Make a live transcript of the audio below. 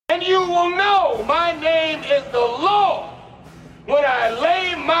And you will know my name is the Lord when I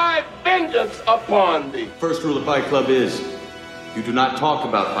lay my vengeance upon thee. First rule of Fight Club is, you do not talk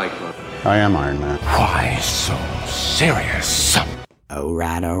about Fight Club. I am Iron Man. Why so serious?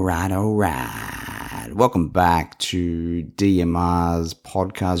 Alright. Welcome back to DMR's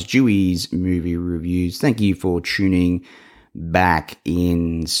podcast, Dewey's Movie Reviews. Thank you for tuning back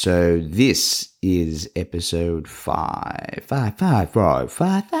in. So this is episode 5.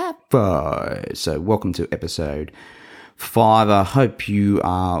 So welcome to episode 5. I hope you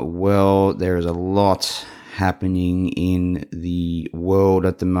are well. There is a lot happening in the world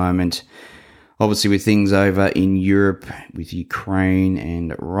at the moment. Obviously with things over in Europe with Ukraine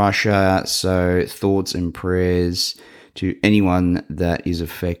and Russia. So thoughts and prayers to anyone that is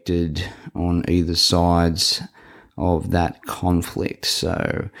affected on either sides of that conflict.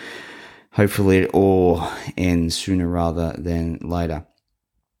 So hopefully it all ends sooner rather than later.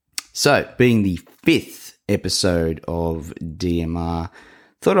 So being the 5th episode of DMR,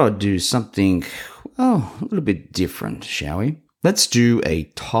 thought I'd do something, a little bit different, shall we? Let's do a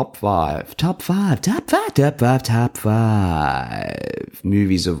top five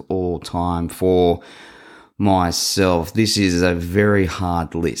movies of all time for myself. This is a very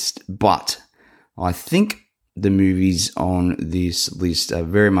hard list, but I think the movies on this list are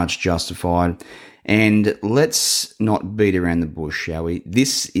very much justified. And let's not beat around the bush, shall we?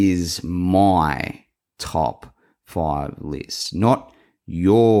 This is my top 5 list, not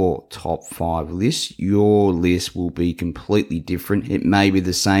your top 5 list. Your list will be completely different. It may be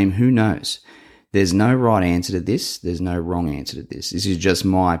the same. Who knows? There's no right answer to this. There's no wrong answer to this. This is just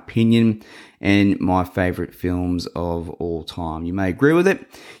my opinion and my favorite films of all time. You may agree with it.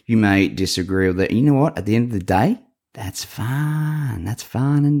 You may disagree with it. You know what? At the end of the day, that's fine. That's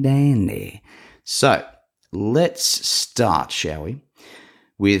fine and dandy. So let's start, shall we,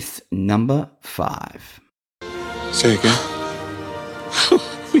 with number 5. Say again.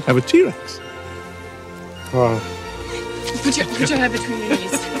 We have a T-Rex. Wow. Put your head between your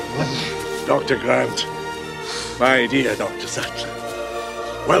knees. Dr. Grant. My dear Dr. Sattler.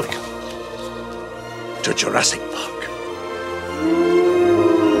 Welcome to Jurassic Park.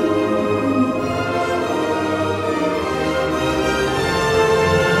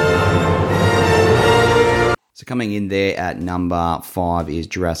 So coming in there at number 5 is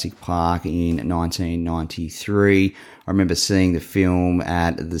Jurassic Park in 1993. I remember seeing the film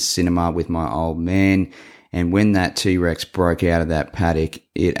at the cinema with my old man, and when that T-Rex broke out of that paddock,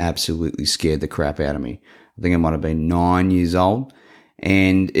 it absolutely scared the crap out of me. I think I might have been 9 years old,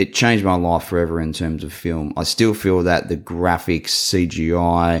 and it changed my life forever in terms of film. I still feel that the graphics,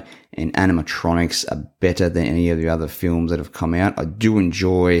 CGI, and animatronics are better than any of the other films that have come out. I do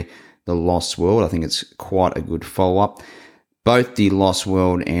enjoy The Lost World. I think it's quite a good follow-up. Both The Lost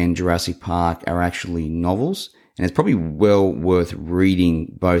World and Jurassic Park are actually novels, and it's probably well worth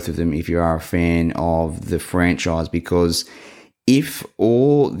reading both of them if you are a fan of the franchise, because if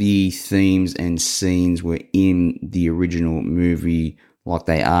all the themes and scenes were in the original movie like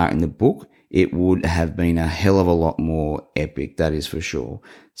they are in the book, it would have been a hell of a lot more epic, that is for sure.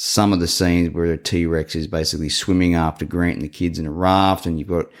 Some of the scenes where the T-Rex is basically swimming after Grant and the kids in a raft, and you've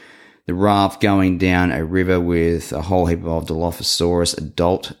got the raft going down a river with a whole heap of Dilophosaurus,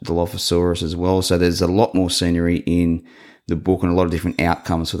 adult Dilophosaurus as well. So there's a lot more scenery in the book and a lot of different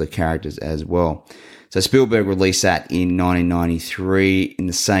outcomes for the characters as well. So Spielberg released that in 1993. In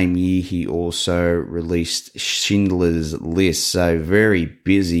the same year, he also released Schindler's List. So very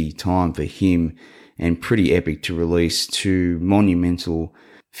busy time for him and pretty epic to release 2 monumental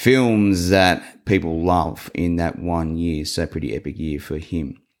films that people love in that one year. So pretty epic year for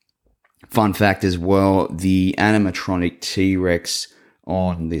him. Fun fact as well, the animatronic T-Rex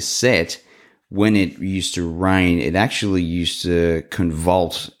on this set, when it used to rain, it actually used to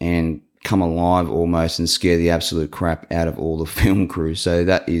convulse and come alive almost and scare the absolute crap out of all the film crew. So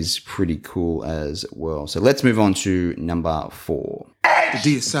that is pretty cool as well. So let's move on to number 4. The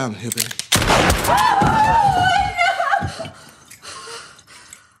D is silent here, baby.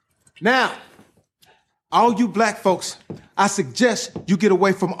 Now, all you black folks, I suggest you get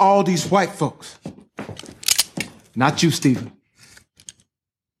away from all these white folks. Not you, Stephen.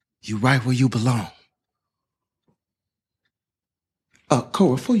 You right where you belong.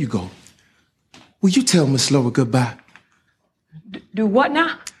 Cora, before you go, will you tell Miss Laura goodbye? Do what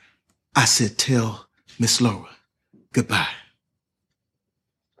now? I said tell Miss Laura goodbye.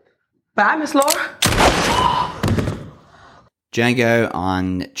 Bye, Miss Laura. Django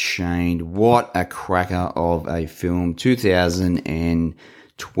Unchained. What a cracker of a film.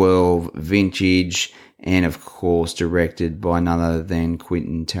 2012 vintage. and of course directed by none other than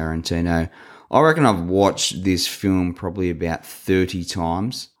Quentin Tarantino. I reckon I've watched this film probably about 30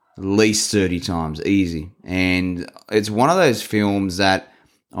 times, at least 30 times, easy. And it's one of those films that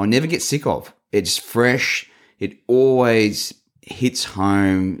I never get sick of. It's fresh. It always hits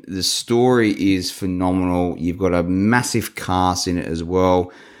home. The story is phenomenal. You've got a massive cast in it as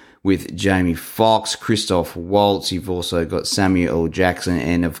well, with Jamie Foxx, Christoph Waltz. You've also got Samuel L. Jackson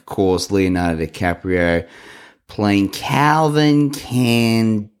and, of course, Leonardo DiCaprio playing Calvin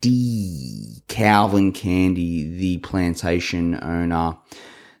Candy. Calvin Candy, the plantation owner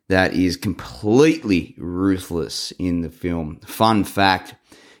that is completely ruthless in the film. Fun fact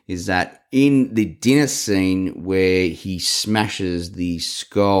is that in the dinner scene where he smashes the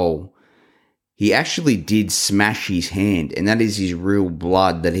skull, he actually did smash his hand, and that is his real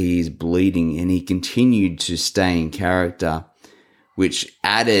blood that he is bleeding, and he continued to stay in character, which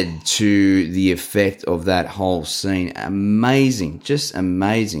added to the effect of that whole scene. Amazing, just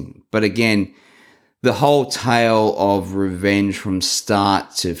amazing. But again, the whole tale of revenge from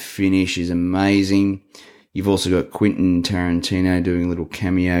start to finish is amazing. You've also got Quentin Tarantino doing a little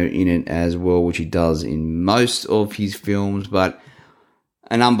cameo in it as well, which he does in most of his films, but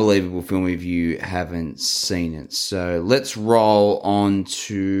an unbelievable film if you haven't seen it. So let's roll on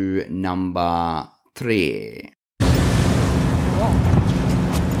to number 3.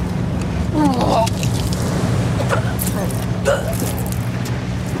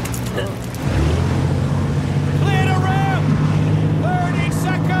 Clear the room! 30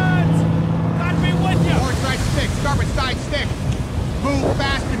 seconds! Got me with you! North side stick, start with side stick. Move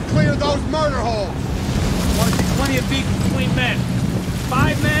fast and clear those murder holes. Want to see plenty of beef between men.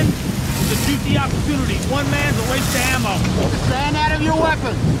 5 men is a juicy opportunity. 1 man's a waste of ammo. Stand out of your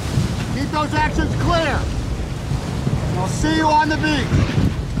weapons. Keep those actions clear. And I'll see you on the beach.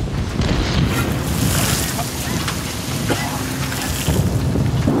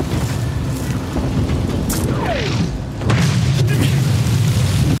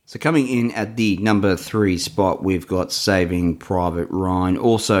 So coming in at the number 3 spot, we've got Saving Private Ryan,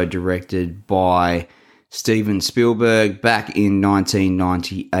 also directed by Steven Spielberg, back in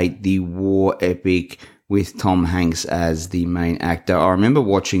 1998, the war epic with Tom Hanks as the main actor. I remember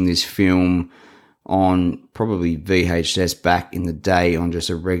watching this film on probably VHS back in the day on just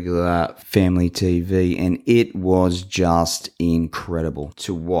a regular family TV, and it was just incredible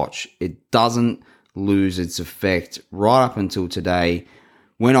to watch. It doesn't lose its effect right up until today.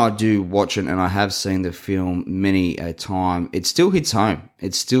 When I do watch it, and I have seen the film many a time, it still hits home.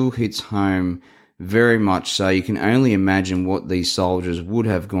 It still hits home very much so. You can only imagine what these soldiers would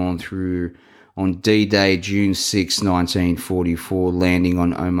have gone through on D-Day, June 6, 1944, landing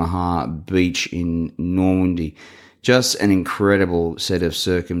on Omaha Beach in Normandy. Just an incredible set of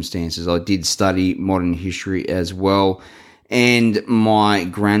circumstances. I did study modern history as well, and my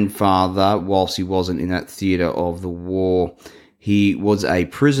grandfather, whilst he wasn't in that theatre of the war, he was a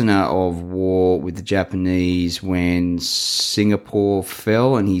prisoner of war with the Japanese when Singapore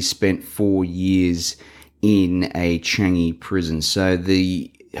fell, and he spent 4 years in a Changi prison. So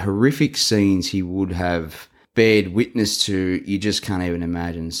the horrific scenes he would have bared witness to, you just can't even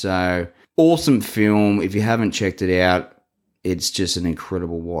imagine. So awesome film. If you haven't checked it out, it's just an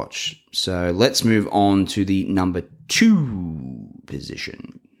incredible watch. So let's move on to the number 2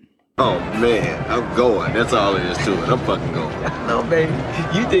 position. Oh, man, I'm going. That's all it is to it. I'm fucking going. No, baby.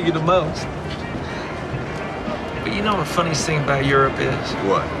 You dig it the most. But you know what the funniest thing about Europe is?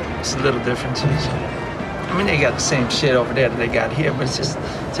 What? It's the little differences. I mean, they got the same shit over there that they got here, but it's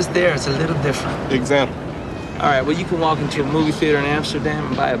just there. It's a little different. Example. All right, well, you can walk into a movie theater in Amsterdam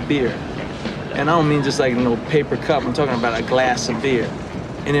and buy a beer. And I don't mean just like no paper cup. I'm talking about a glass of beer.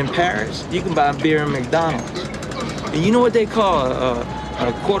 And in Paris, you can buy a beer in McDonald's. And you know what they call a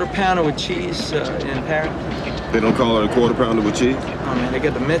quarter pounder with cheese in Paris? They don't call it a quarter pounder with cheese? Oh, man, they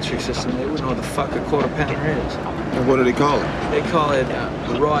got the metric system. They wouldn't know what the fuck a quarter pounder is. And what do they call it? They call it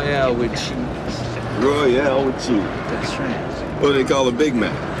Royale with cheese. Royale with cheese. That's right. What do they call a Big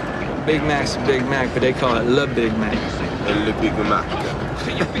Mac? Big Mac's a Big Mac, but they call it Le Big Mac. Le Big Mac.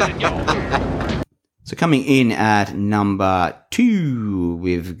 So coming in at number 2,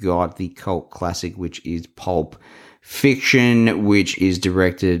 we've got the cult classic, which is Pulp Fiction, which is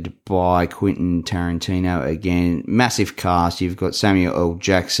directed by Quentin Tarantino. Again, massive cast. You've got Samuel L.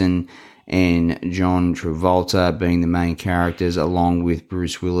 Jackson and John Travolta being the main characters, along with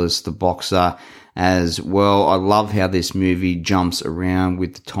Bruce Willis, the boxer, as well. I love how this movie jumps around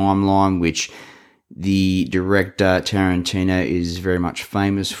with the timeline, which the director Tarantino is very much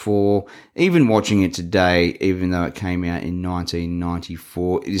famous for. Even watching it today, even though it came out in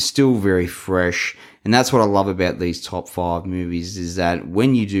 1994, it is still very fresh. And that's what I love about these top 5 movies, is that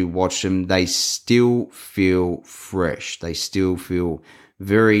when you do watch them, they still feel fresh. They still feel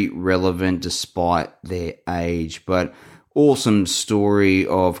very relevant despite their age. But awesome story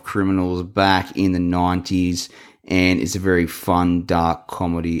of criminals back in the 90s. And it's a very fun, dark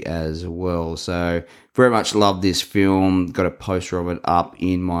comedy as well. So very much love this film. Got a poster of it up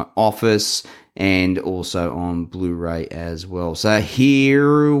in my office and also on Blu-ray as well. So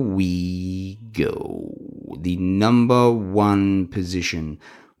here we go. The number 1 position.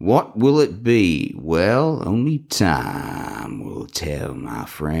 What will it be? Well, only time will tell, my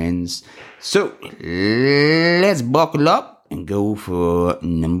friends. So let's buckle up and go for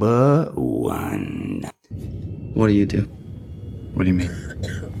number 1. What do you do? What do you mean?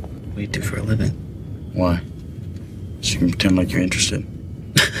 What do you do for a living? Why? So you can pretend like you're interested.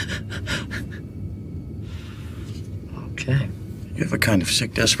 Okay. You have a kind of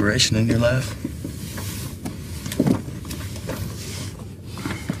sick desperation in your laugh.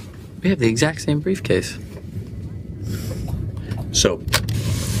 We have the exact same briefcase. Soap.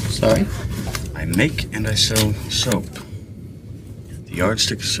 Sorry? I make and I sell soap. The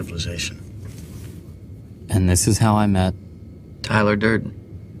yardstick of civilization. And this is how I met Tyler Durden.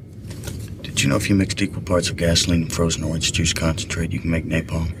 Did you know if you mixed equal parts of gasoline and frozen orange juice concentrate, you can make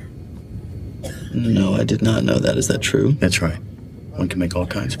napalm? No, I did not know that. Is that true? That's right. One can make all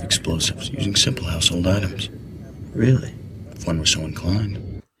kinds of explosives using simple household items. Really? If one were so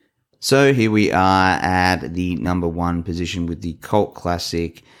inclined. So here we are at the number 1 position with the cult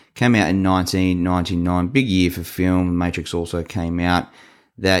classic. Came out in 1999. Big year for film. Matrix also came out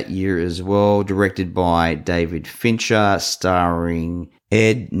that year as well. Directed by David Fincher, starring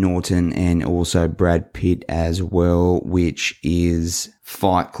Ed Norton and also Brad Pitt as well, which is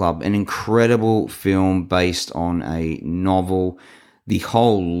Fight Club. An incredible film based on a novel. The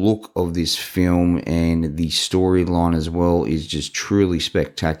whole look of this film and the storyline as well is just truly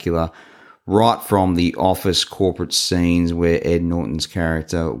spectacular. Right from the office corporate scenes where Ed Norton's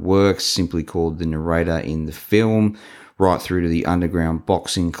character works, simply called the narrator in the film, right through to the underground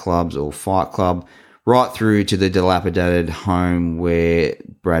boxing clubs or Fight Club, right through to the dilapidated home where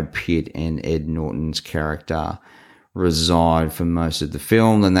Brad Pitt and Ed Norton's character reside for most of the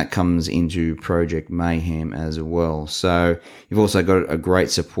film. Then that comes into Project Mayhem as well. So you've also got a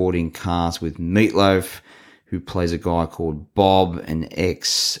great supporting cast with Meatloaf, who plays a guy called Bob, an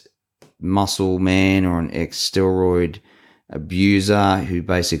ex-muscle man or an ex-steroid abuser who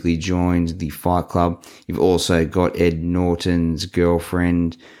basically joined the Fight Club. You've also got Ed Norton's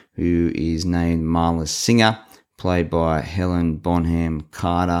girlfriend, who is named Marla Singer, played by Helen Bonham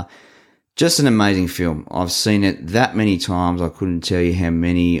Carter. Just an amazing film. I've seen it that many times, I couldn't tell you how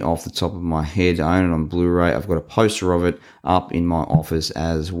many off the top of my head. I own it on Blu-ray. I've got a poster of it up in my office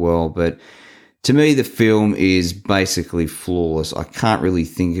as well. But to me, the film is basically flawless. I can't really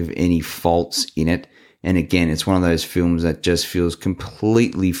think of any faults in it. And again, it's one of those films that just feels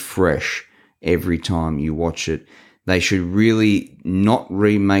completely fresh every time you watch it. They should really not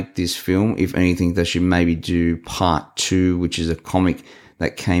remake this film. If anything, they should maybe do part 2, which is a comic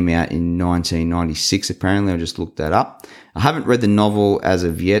that came out in 1996, apparently. I just looked that up. I haven't read the novel as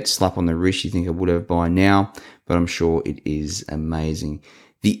of yet. Slap on the wrist, you think I would have by now, but I'm sure it is amazing.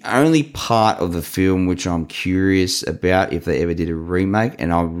 The only part of the film which I'm curious about if they ever did a remake,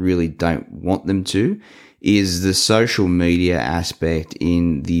 and I really don't want them to, is the social media aspect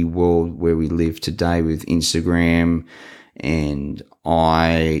in the world where we live today with Instagram and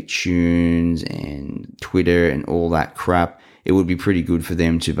iTunes and Twitter and all that crap. It would be pretty good for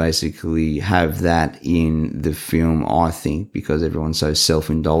them to basically have that in the film, I think, because everyone's so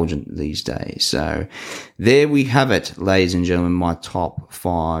self-indulgent these days. So there we have it, ladies and gentlemen, my top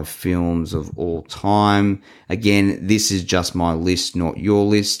 5 films of all time. Again, this is just my list, not your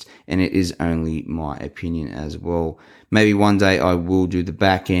list, and it is only my opinion as well. Maybe one day I will do the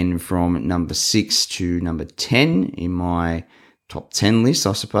back end from number 6 to number 10 in my top 10 list,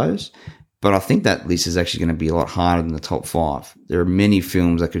 I suppose. But I think that list is actually going to be a lot harder than the top 5. There are many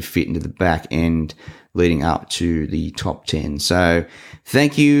films that could fit into the back end leading up to the top 10. So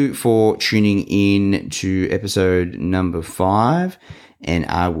thank you for tuning in to episode number 5, and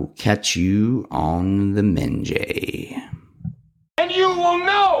I will catch you on the Menjay. And you will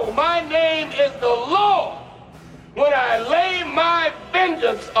know my name is the Lord when I lay my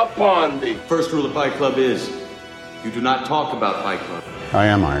vengeance upon thee. First rule of Fight Club is, you do not talk about Fight Club. I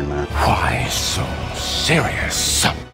am Iron Man. Why so serious?